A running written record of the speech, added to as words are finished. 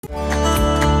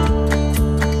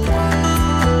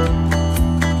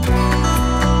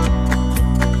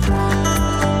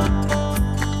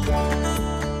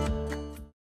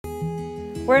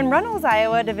We're in Runnels,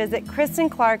 Iowa to visit Cristen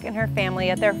Clark and her family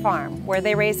at their farm, where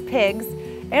they raise pigs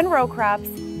and row crops,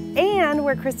 and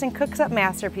where Cristen cooks up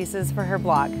masterpieces for her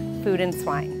blog, Food and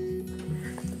Swine.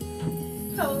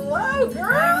 Hello,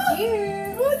 girl! I'm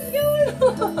here. What's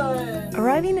going on?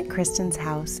 Arriving at Cristen's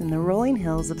house in the rolling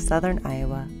hills of southern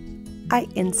Iowa, I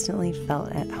instantly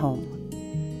felt at home.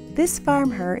 This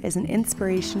FarmHer is an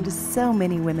inspiration to so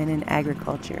many women in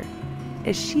agriculture,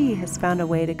 as she has found a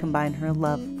way to combine her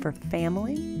love for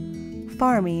family,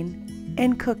 farming,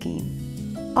 and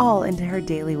cooking, all into her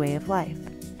daily way of life.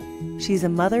 She's a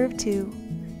mother of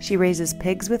 2, she raises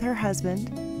pigs with her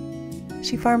husband,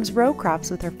 she farms row crops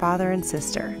with her father and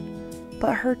sister,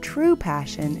 but her true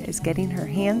passion is getting her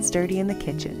hands dirty in the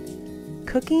kitchen,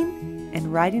 cooking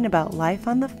and writing about life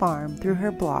on the farm through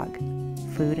her blog,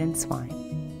 Food and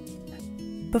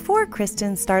Swine. Before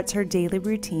Cristen starts her daily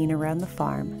routine around the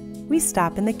farm, we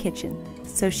stop in the kitchen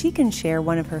so she can share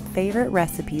one of her favorite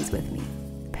recipes with me,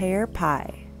 pear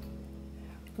pie.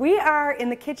 We are in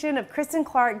the kitchen of Cristen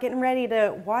Clark getting ready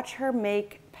to watch her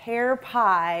make pear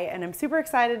pie, and I'm super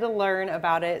excited to learn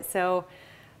about it. So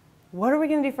what are we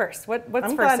going to do first? What's I'm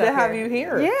first glad to up have here? you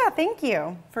here. Yeah, thank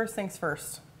you. First things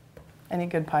first. Any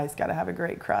good pie's got to have a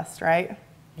great crust, right?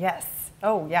 Yes.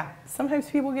 Oh, yeah. Sometimes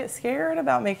people get scared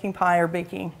about making pie or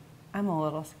baking. I'm a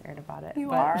little scared about it. You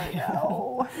but... are?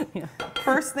 No. Yeah.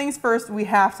 First things first, we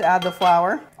have to add the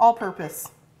flour, all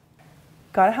purpose.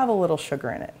 Got to have a little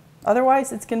sugar in it.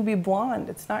 Otherwise, it's going to be blonde.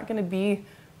 It's not going to be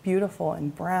beautiful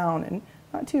and brown and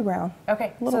not too brown.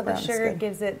 Okay, so the sugar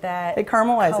gives it that it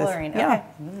caramelizes. Coloring. Yeah.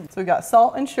 Okay. So we got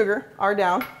salt and sugar are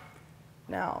down.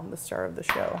 Now, the star of the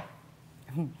show.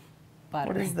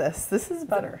 Butter. What is this? This is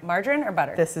butter. Margarine or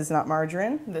butter? This is not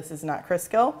margarine. This is not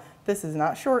Crisco. This is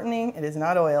not shortening. It is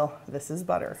not oil. This is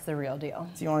butter. It's the real deal.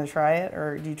 Do you want to try it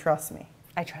or do you trust me?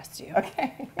 I trust you.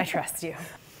 Okay. I trust you.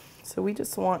 So we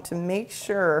just want to make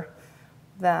sure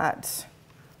that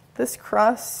this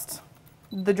crust,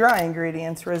 the dry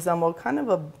ingredients resemble kind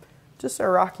of just a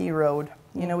rocky road.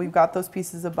 You know, we've got those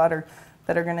pieces of butter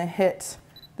that are going to hit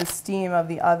the steam of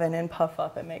the oven and puff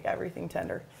up and make everything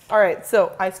tender. All right,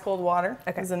 so ice cold water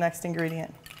is the next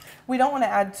ingredient. We don't want to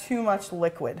add too much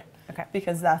liquid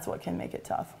because that's what can make it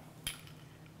tough.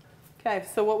 Okay,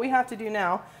 so what we have to do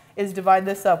now is divide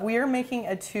this up. We are making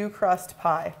a 2-crust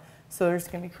pie. So there's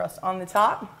going to be crust on the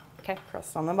top,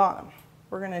 crust on the bottom.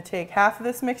 We're going to take half of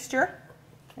this mixture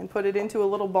and put it into a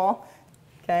little ball.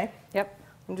 Okay? Yep.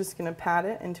 I'm just going to pat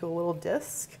it into a little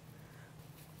disc.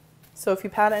 So if you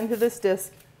pat it into this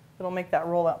disc, it'll make that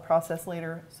rollout process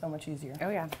later so much easier. Oh,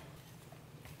 yeah.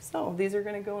 So these are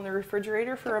going to go in the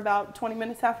refrigerator for about 20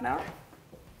 minutes, half an hour.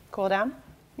 Cool down?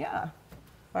 Yeah.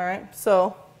 All right.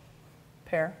 So,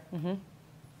 pear. Mm-hmm.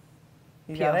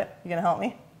 You got it? You going to help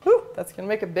me? Whew, that's going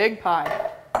to make a big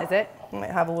pie. Is it? I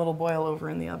might have a little boil over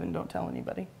in the oven. Don't tell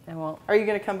anybody. I won't. Are you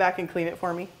going to come back and clean it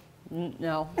for me?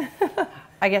 No.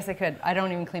 I guess I could. I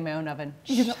don't even clean my own oven.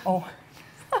 You know, oh.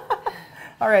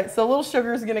 All right, so a little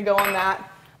sugar is going to go on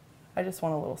that. I just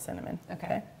want a little cinnamon.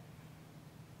 Okay.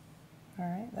 All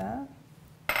right, that.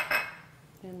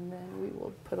 And then we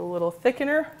will put a little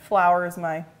thickener. Flour is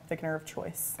my thickener of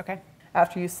choice. Okay.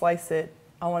 After you slice it,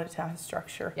 I want it to have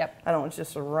structure. Yep. I don't want it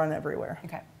just to run everywhere.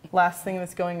 Okay. Last thing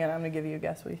that's going in, I'm going to give you a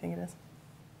guess. What do you think it is?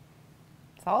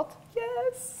 Salt?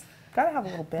 Yes. Got to have a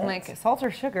little bit. Like salt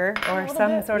or sugar or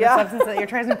some bit. sort of substance that you're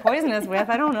trying to poison us with.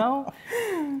 I don't know.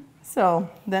 So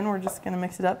then we're just going to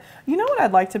mix it up. You know what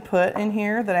I'd like to put in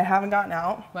here that I haven't gotten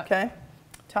out? What? Okay.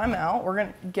 Time out. We're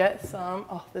going to get some,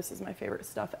 oh, this is my favorite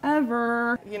stuff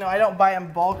ever. You know, I don't buy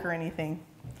in bulk or anything,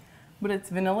 but it's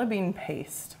vanilla bean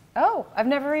paste. Oh, I've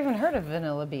never even heard of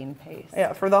vanilla bean paste.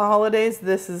 Yeah, for the holidays,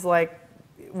 this is like,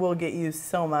 will get used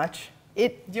so much.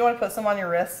 Do you want to put some on your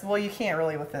wrists? Well, you can't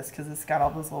really with this because it's got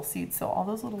all those little seeds. So all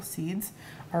those little seeds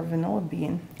are vanilla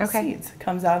bean seeds.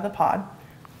 Comes out of the pod.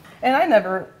 And I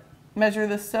never measure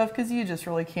this stuff because you just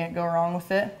really can't go wrong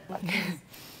with it.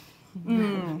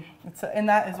 And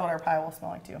that is what our pie will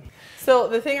smell like too. So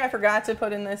the thing I forgot to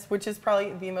put in this, which is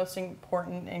probably the most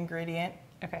important ingredient,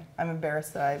 I'm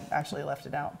embarrassed that I actually left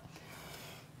it out,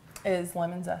 is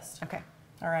lemon zest. Okay.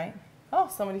 All right. Oh,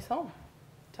 somebody's home.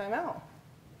 Time out.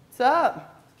 What's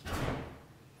up?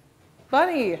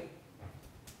 Buddy.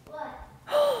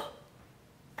 What?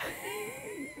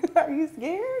 Are you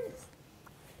scared?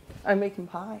 I'm making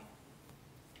pie.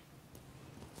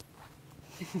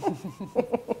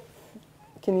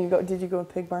 Can you go? Did you go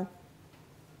to Pig Barn?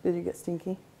 Did you get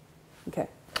stinky? Okay.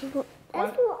 That's what I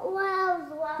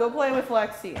was watching. Go play with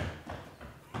Lexi.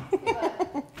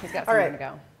 He's got somewhere to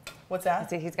go. What's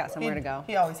that? He's got somewhere to go.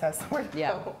 He always has somewhere to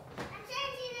go. I'm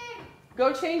changing it.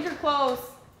 Go change your clothes.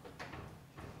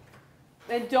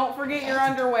 And don't forget your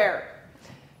underwear.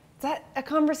 Is that a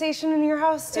conversation in your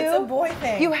house too? It's a boy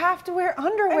thing. You have to wear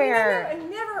underwear. I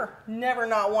never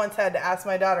not once had to ask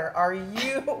my daughter,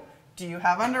 do you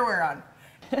have underwear on?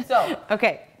 So,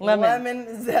 okay,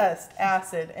 lemon zest,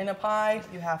 acid. In a pie,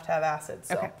 you have to have acid.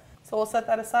 So, okay. So we'll set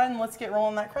that aside and let's get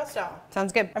rolling that crust out.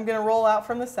 Sounds good. I'm gonna roll out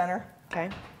from the center. Okay.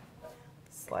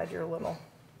 Slide your little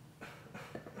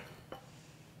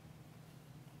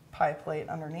pie plate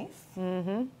underneath.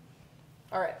 Mm-hmm.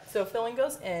 All right, so filling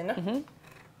goes in. Mm-hmm.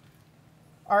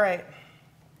 All right.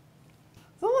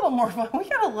 It's a little more fun. We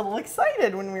got a little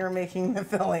excited when we were making the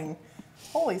filling.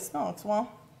 Holy smokes.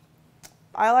 Well,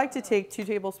 I like to take 2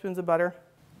 tablespoons of butter.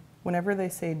 Whenever they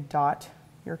say dot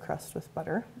your crust with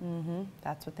butter. Mm-hmm.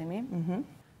 That's what they mean. Mm-hmm.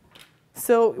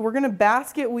 So we're going to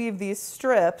basket weave these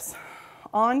strips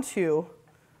onto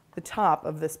the top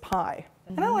of this pie.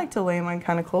 Mm-hmm. And I like to lay mine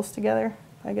kind of close together,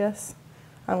 I guess.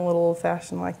 I'm a little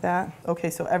old-fashioned like that. Okay,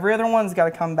 so every other one's got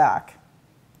to come back.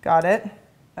 Got it?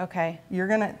 Okay.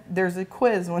 There's a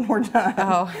quiz when we're done.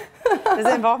 Oh. Does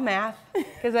it involve math?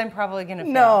 Because I'm probably going to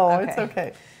fail. No, okay. It's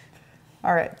okay.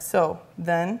 All right, so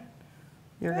then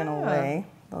you're going to lay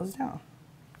those down.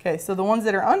 Okay, so the ones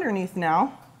that are underneath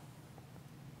now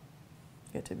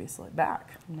get to be slid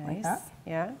back. Nice. Like that.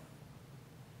 Yeah.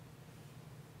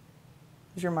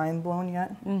 Is your mind blown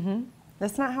yet? Mm-hmm.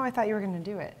 That's not how I thought you were going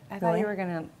to do it. I thought Really? you were going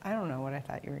to, I don't know what I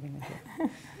thought you were going to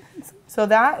do. So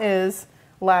that is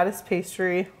lattice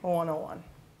pastry 101.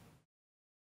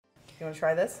 You want to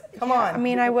try this? Come on. I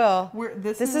mean, I will.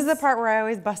 This is the part where I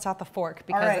always bust out the fork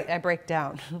because I break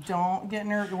down. Don't get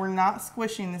nervous. We're not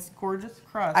squishing this gorgeous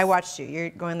crust. I watched you. You're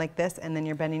going like this and then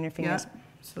you're bending your fingers. Yeah.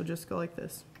 So just go like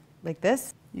this. Like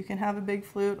this? You can have a big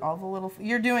flute, all the little,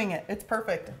 you're doing it. It's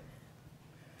perfect.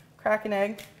 Crack an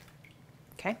egg.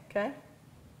 Okay. Okay.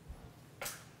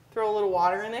 Throw a little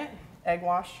water in it. Egg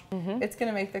wash. Mm-hmm. It's going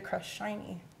to make the crust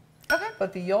shiny. Okay.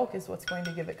 But the yolk is what's going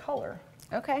to give it color.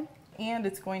 Okay. And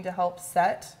it's going to help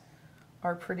set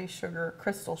our pretty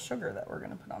crystal sugar that we're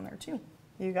going to put on there too.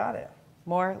 You got it.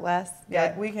 More, less? Yeah,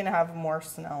 good. we can have more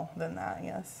snow than that,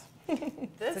 yes.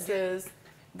 This is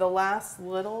the last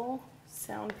little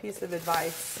sound piece of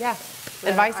advice. Yeah,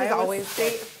 advice is always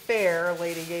State Fair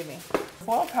lady gave me.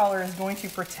 Foil color is going to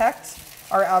protect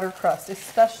our outer crust,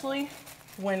 especially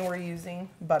when we're using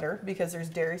butter, because there's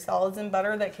dairy solids in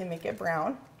butter that can make it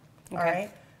brown. Okay. All right.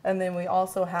 And then we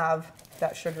also have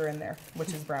that sugar in there, which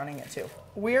is browning it too.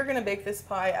 We are going to bake this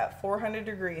pie at 400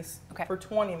 degrees for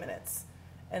 20 minutes.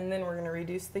 And then we're going to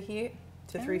reduce the heat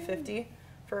to 350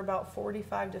 for about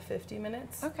 45 to 50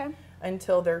 minutes. Okay.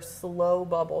 Until there's slow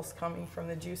bubbles coming from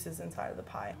the juices inside of the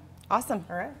pie. Awesome.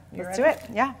 All right. Let's do it.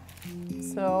 Yeah.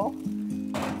 So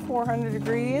 400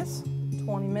 degrees,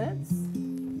 20 minutes.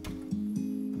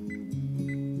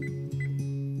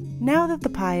 Now that the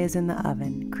pie is in the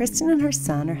oven, Kristen and her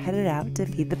son are headed out to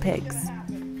feed the pigs.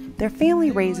 Their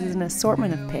family raises an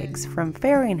assortment of pigs, from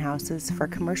farrowing houses for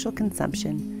commercial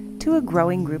consumption to a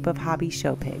growing group of hobby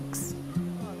show pigs.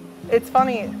 It's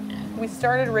funny, we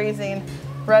started raising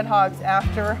red hogs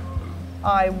after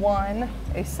I won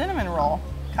a cinnamon roll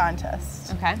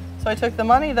contest. Okay. So I took the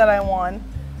money that I won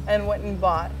and went and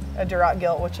bought a Duroc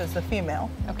gilt, which is a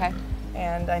female. Okay.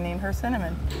 And I named her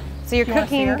Cinnamon. So your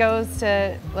cooking goes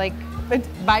to like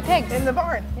buy pigs in the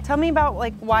barn. Tell me about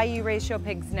like why you raise show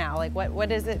pigs now. Like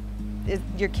what is it? Is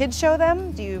your kids show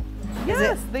them? Do you?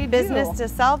 Yes, is it they business do. to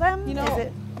sell them? You know, is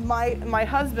it? my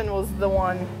husband was the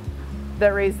one that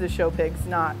raised the show pigs,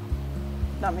 not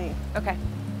me. Okay.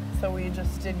 So we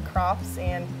just did crops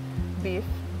and beef,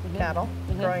 cattle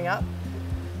growing up.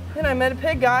 Then I met a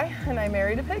pig guy and I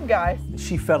married a pig guy.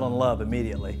 She fell in love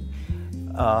immediately.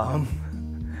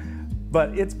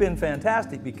 But it's been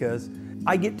fantastic because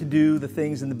I get to do the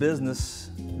things in the business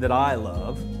that I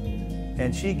love,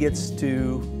 and she gets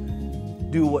to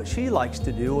do what she likes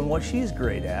to do and what she's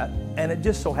great at, and it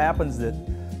just so happens that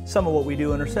some of what we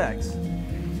do intersects.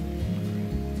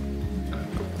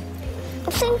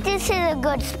 I think this is a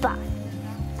good spot.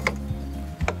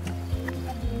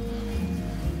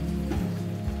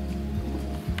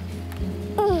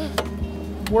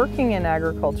 Working in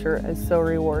agriculture is so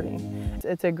rewarding.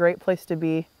 It's a great place to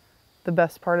be. The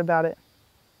best part about it,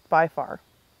 by far,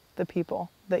 the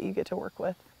people that you get to work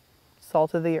with.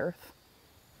 Salt of the earth.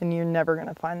 And you're never going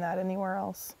to find that anywhere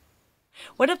else.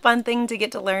 What a fun thing to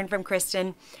get to learn from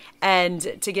Kristen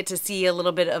and to get to see a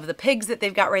little bit of the pigs that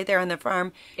they've got right there on the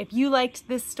farm. If you liked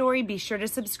this story, be sure to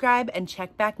subscribe and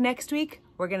check back next week.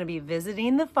 We're going to be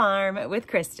visiting the farm with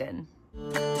Kristen.